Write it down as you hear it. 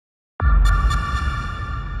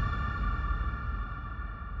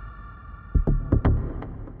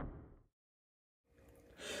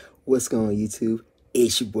What's going on, YouTube?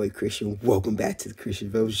 It's your boy Christian. Welcome back to the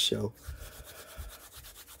Christian Velvet Show.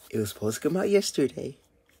 It was supposed to come out yesterday.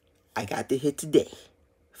 I got the hit today.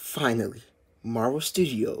 Finally, Marvel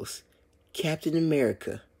Studios, Captain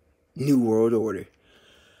America, New World Order.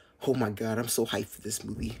 Oh my god, I'm so hyped for this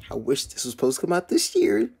movie. I wish this was supposed to come out this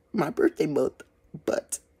year, my birthday month.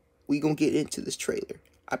 But we gonna get into this trailer.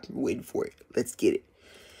 I've been waiting for it. Let's get it.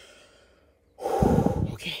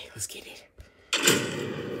 Okay, let's get it.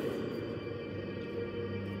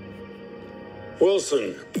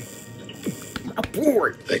 Wilson. My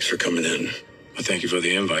board. Thanks for coming in. Well, thank you for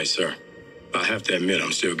the invite, sir. I have to admit,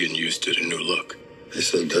 I'm still getting used to the new look. They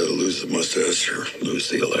said lose the mustache or lose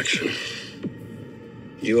the election.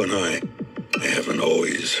 You and I haven't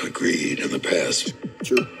always agreed in the past.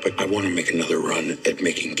 True. But I want to make another run at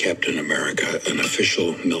making Captain America an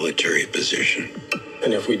official military position.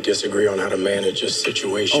 And if we disagree on how to manage a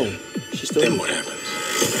situation, then what happens?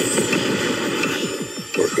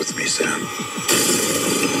 Work with me, Sam.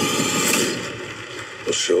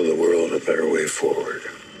 We'll show the world a better way forward.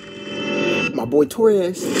 My boy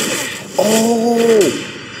Torres. Oh!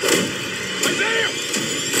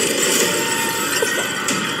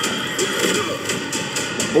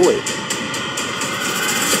 Boy.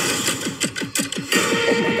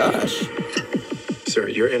 Oh my gosh. Sir,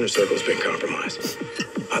 your inner circle's been compromised.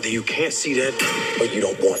 Either you can't see that, or you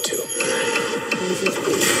don't want to.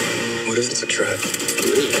 What if it's a trap?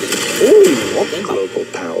 Ooh, okay. Global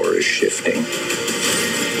power is shifting.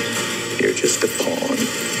 You're just a pawn.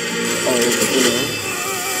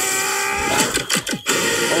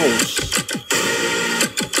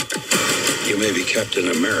 You may be Captain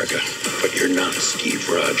America, but you're not Steve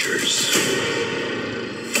Rogers.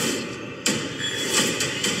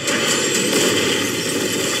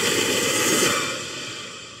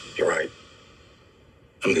 You're right.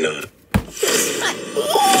 I'm not.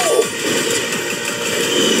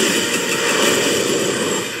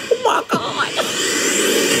 Oh my god.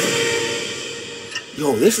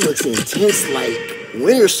 Yo, this looks intense like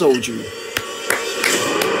Winter Soldier.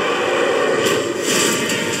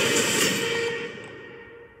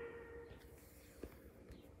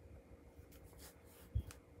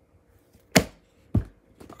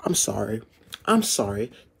 I'm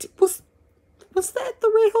sorry. Was that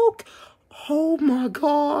the Red Hulk? Oh my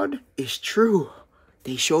god. It's true.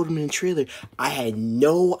 They showed him in the trailer. I had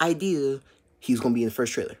no idea he was going to be in the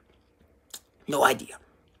first trailer. No idea.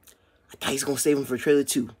 I thought he was going to save him for trailer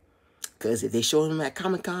 2. Because if they show him at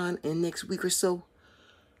Comic-Con in the next week or so,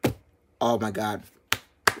 oh my god.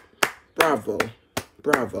 Bravo.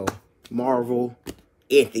 Bravo. Marvel.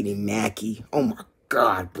 Anthony Mackie. Oh my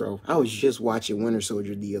god, bro. I was just watching Winter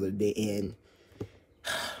Soldier the other day, and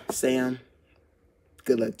Sam,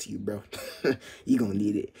 good luck to you, bro. You gonna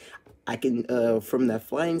need it. I can, from that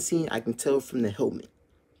flying scene, I can tell from the helmet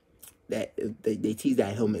that they tease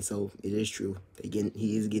that helmet, so it is true.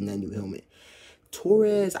 He is getting that new helmet.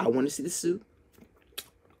 Torres, I want to see the suit.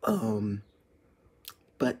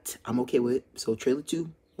 But I'm okay with it. So trailer 2,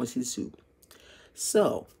 want to see the suit.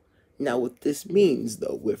 So now what this means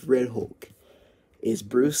though with Red Hulk is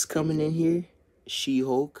Bruce coming in here.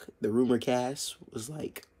 She-Hulk, the rumor cast was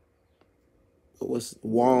like, it was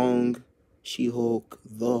Wong, She-Hulk,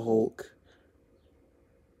 the Hulk,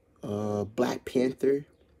 Black Panther.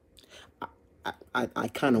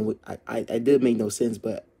 I did make no sense,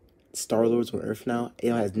 but Star-Lord's on Earth now.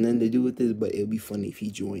 It has nothing to do with this, but it would be funny if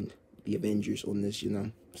he joined the Avengers on this, you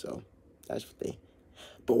know? So, that's the thing.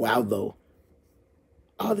 But wow, though.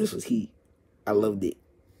 Oh, this was heat. I loved it.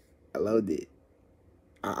 I loved it.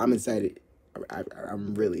 I'm excited.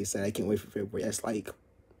 I'm really excited. I can't wait for February. That's like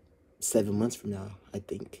 7 months from now, I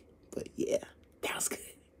think. But yeah, that was good.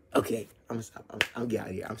 Okay, I'm getting out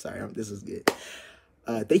of here. I'm sorry. This was good.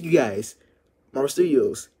 Thank you guys. Marvel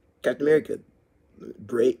Studios, Captain America,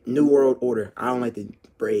 Brave, New World Order. I don't like the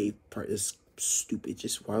Brave part. It's stupid.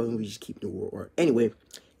 Just why don't we just keep New World Order? Anyway,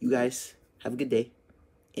 you guys have a good day,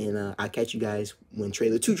 and I'll catch you guys when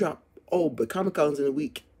trailer 2 drop. Oh, but Comic-Con's in a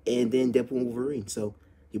week, and then Deadpool and Wolverine. So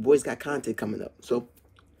your boys got content coming up. So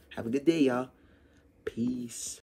have a good day, y'all. Peace.